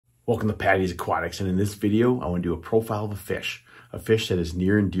Welcome to Patty's Aquatics, and in this video I want to do a profile of a fish that is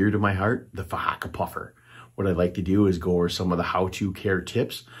near and dear to my heart, the Fahaka Puffer. What I'd like to do is go over some of the how-to care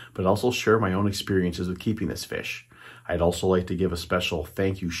tips, but also share my own experiences with keeping this fish. I'd also like to give a special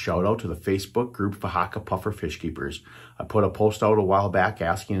thank you shout out to the Facebook group Fahaka Puffer Fish Keepers. I put a post out a while back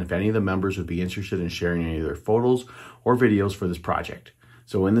asking if any of the members would be interested in sharing any of their photos or videos for this project.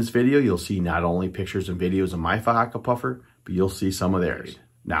 So in this video, you'll see not only pictures and videos of my Fahaka Puffer, but you'll see some of theirs.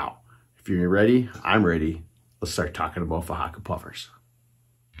 Now, if you're ready, I'm ready. Let's start talking about Fahaka Puffers.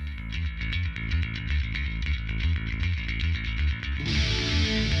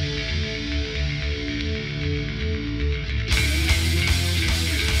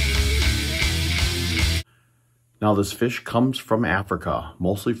 Now this fish comes from Africa,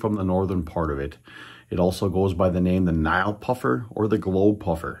 mostly from the northern part of it. It also goes by the name the Nile Puffer or the Globe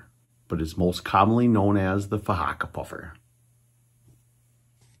Puffer, but it's most commonly known as the Fahaka Puffer.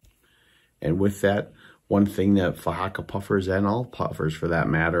 And with that, one thing that Fahaka Puffers and all puffers for that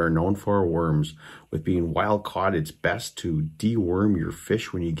matter are known for are worms. With being wild caught, it's best to deworm your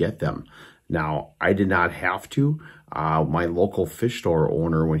fish when you get them. Now, I did not have to. My local fish store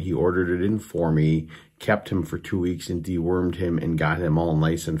owner, when he ordered it in for me, kept him for 2 weeks and dewormed him and got him all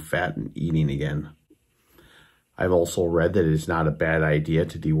nice and fat and eating again. I've also read that it's not a bad idea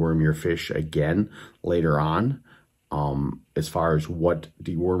to deworm your fish again later on. As far as what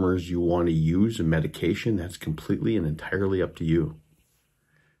dewormers you want to use and medication, that's completely and entirely up to you.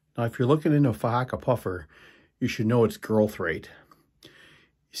 Now, if you're looking into a Fahaka Puffer, you should know its growth rate. You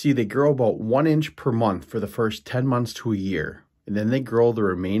see, they grow about 1 inch per month for the first 10 months to a year, and then they grow the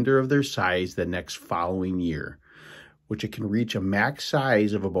remainder of their size the next following year, which it can reach a max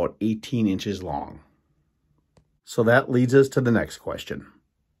size of about 18 inches long. So that leads us to the next question.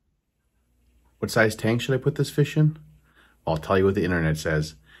 What size tank should I put this fish in? I'll tell you what the internet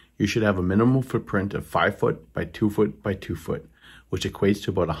says. You should have a minimum footprint of 5 foot by 2 foot by 2 foot, which equates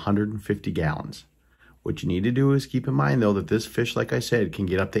to about 150 gallons. What you need to do is keep in mind though that this fish, like I said, can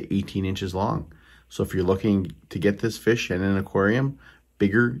get up to 18 inches long. So if you're looking to get this fish in an aquarium,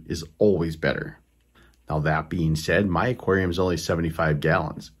 bigger is always better. Now that being said, my aquarium is only 75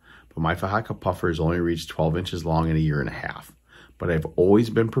 gallons, but my Fahaka Puffer has only reached 12 inches long in a year and a half. But I've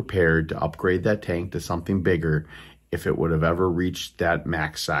always been prepared to upgrade that tank to something bigger if it would have ever reached that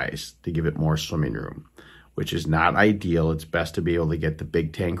max size to give it more swimming room, which is not ideal. It's best to be able to get the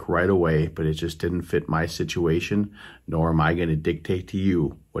big tank right away, but it just didn't fit my situation, nor am I going to dictate to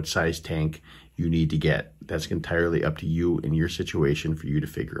you what size tank you need to get. That's entirely up to you and your situation for you to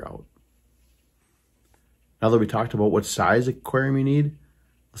figure out. Now that we talked about what size aquarium you need,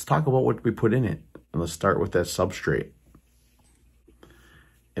 let's talk about what we put in it. And let's start with that substrate.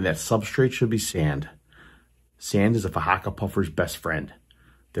 And that substrate should be sand. Sand is a Fahaka Puffer's best friend.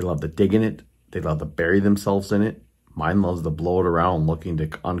 They love to dig in it. They love to bury themselves in it. Mine loves to blow it around looking to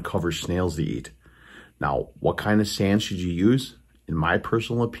uncover snails to eat. Now, what kind of sand should you use? In my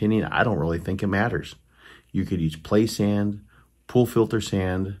personal opinion, I don't really think it matters. You could use play sand, pool filter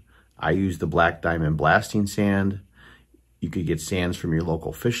sand. I use the black diamond blasting sand. You could get sands from your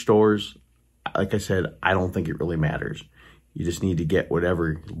local fish stores. Like I said, I don't think it really matters. You just need to get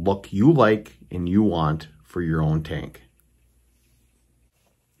whatever look you like and you want for your own tank.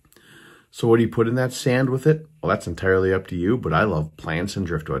 So what do you put in that sand with it? Well, that's entirely up to you, but I love plants and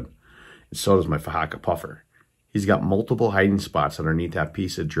driftwood. And so does my Fahaka Puffer. He's got multiple hiding spots underneath that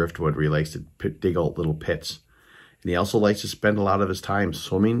piece of driftwood where he likes to dig out little pits. And he also likes to spend a lot of his time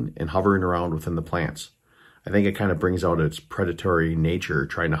swimming and hovering around within the plants. I think it kind of brings out its predatory nature,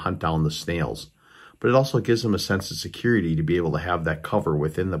 trying to hunt down the snails. But it also gives him a sense of security to be able to have that cover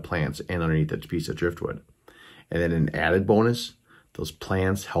within the plants and underneath that piece of driftwood. And then an added bonus, those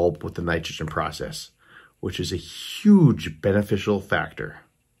plants help with the nitrogen process, which is a huge beneficial factor.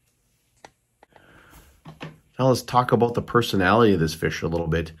 Now let's talk about the personality of this fish a little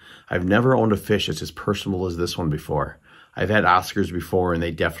bit. I've never owned a fish that's as personable as this one before. I've had Oscars before and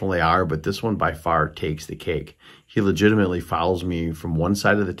they definitely are, but this one by far takes the cake. He legitimately follows me from one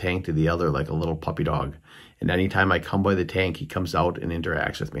side of the tank to the other like a little puppy dog. And anytime I come by the tank, he comes out and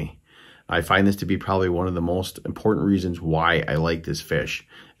interacts with me. I find this to be probably one of the most important reasons why I like this fish,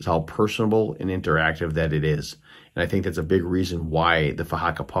 is how personable and interactive that it is. And I think that's a big reason why the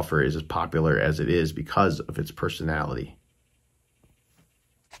Fahaka Puffer is as popular as it is, because of its personality.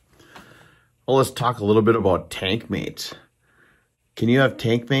 Well, let's talk a little bit about tank mates. Can you have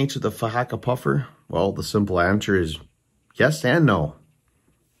tank mates with the Fahaka Puffer? Well, the simple answer is yes and no.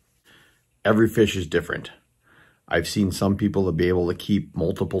 Every fish is different. I've seen some people to be able to keep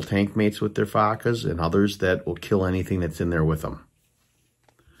multiple tank mates with their Fahakas and others that will kill anything that's in there with them.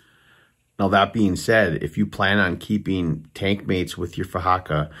 Now, that being said, if you plan on keeping tank mates with your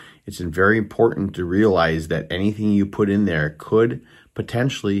Fahaka, it's very important to realize that anything you put in there could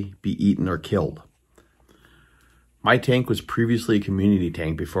potentially be eaten or killed. My tank was previously a community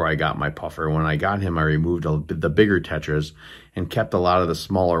tank before I got my puffer. When I got him, I removed the bigger tetras and kept a lot of the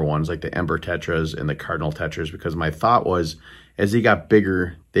smaller ones like the ember tetras and the cardinal tetras, because my thought was as he got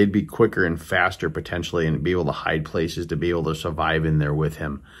bigger, they'd be quicker and faster potentially and be able to hide places to be able to survive in there with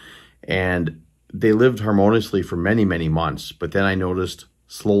him. And they lived harmoniously for many, many months. But then I noticed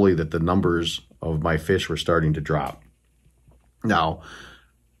slowly that the numbers of my fish were starting to drop. Now,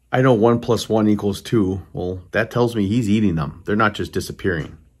 I know 1 + 1 = 2. Well, that tells me he's eating them. They're not just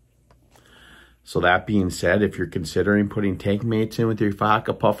disappearing. So that being said, if you're considering putting tank mates in with your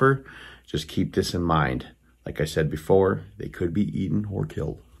Fahaka Puffer, just keep this in mind. Like I said before, they could be eaten or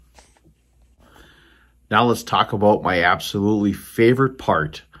killed. Now let's talk about my absolutely favorite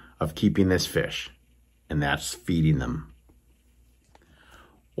part of keeping this fish, and that's feeding them.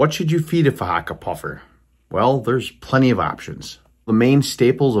 What should you feed a Fahaka Puffer? Well, there's plenty of options. The main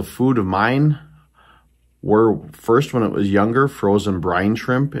staples of food of mine were, first when it was younger, frozen brine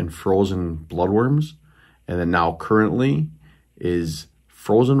shrimp and frozen bloodworms. And then now currently is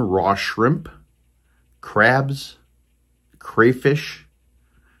frozen raw shrimp, crabs, crayfish,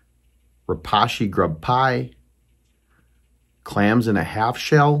 rapashi grub pie, clams in a half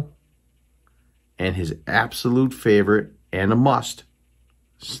shell, and his absolute favorite and a must,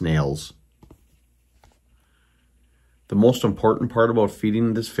 snails. The most important part about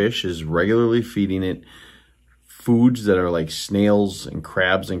feeding this fish is regularly feeding it foods that are like snails and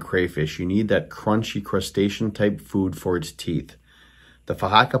crabs and crayfish. You need that crunchy crustacean type food for its teeth. The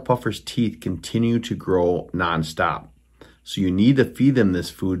Fahaka Puffer's teeth continue to grow nonstop. So you need to feed them this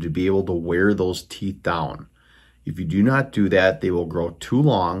food to be able to wear those teeth down. If you do not do that, they will grow too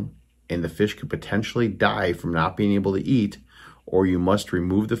long and the fish could potentially die from not being able to eat, or you must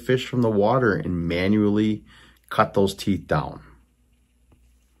remove the fish from the water and manually cut those teeth down.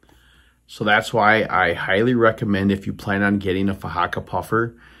 So that's why I highly recommend, if you plan on getting a Fahaka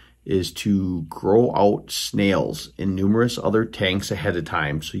Puffer, is to grow out snails in numerous other tanks ahead of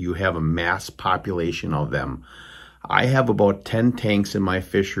time so you have a mass population of them. I have about 10 tanks in my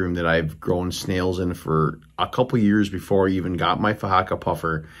fish room that I've grown snails in for a couple years before I even got my Fahaka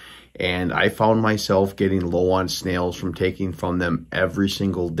Puffer, and I found myself getting low on snails from taking from them every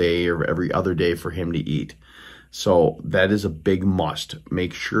single day or every other day for him to eat. So that is a big must.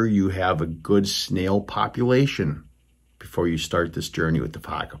 Make sure you have a good snail population before you start this journey with the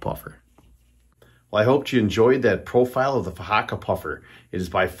Fahaka Puffer. Well, I hope you enjoyed that profile of the Fahaka Puffer. It is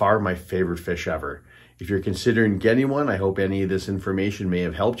by far my favorite fish ever. If you're considering getting one, I hope any of this information may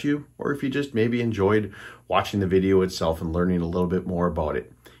have helped you, or if you just maybe enjoyed watching the video itself and learning a little bit more about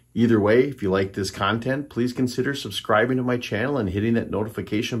it. Either way, if you like this content, please consider subscribing to my channel and hitting that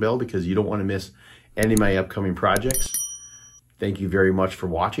notification bell, because you don't want to miss any of my upcoming projects. Thank you very much for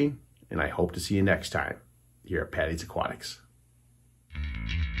watching, and I hope to see you next time here at Patty's Aquatics.